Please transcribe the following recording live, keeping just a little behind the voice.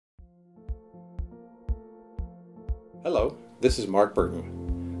Hello, this is Mark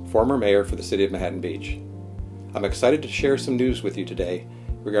Burton, former mayor for the City of Manhattan Beach. I'm excited to share some news with you today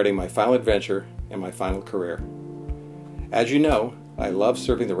regarding my final adventure and my final career. As you know, I love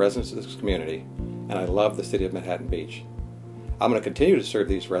serving the residents of this community, and I love the City of Manhattan Beach. I'm going to continue to serve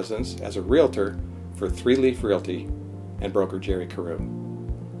these residents as a realtor for Leaf Realty and broker Jerry Carew.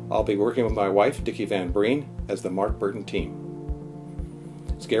 I'll be working with my wife, dickievanbreene, as the Mark Burton team.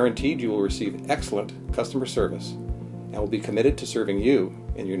 It's guaranteed you will receive excellent customer service and will be committed to serving you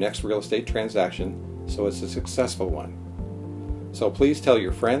in your next real estate transaction so it's a successful one. So please tell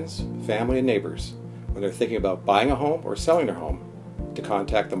your friends, family, and neighbors when they're thinking about buying a home or selling their home to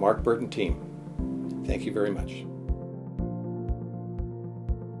contact the Mark Burton team. Thank you very much.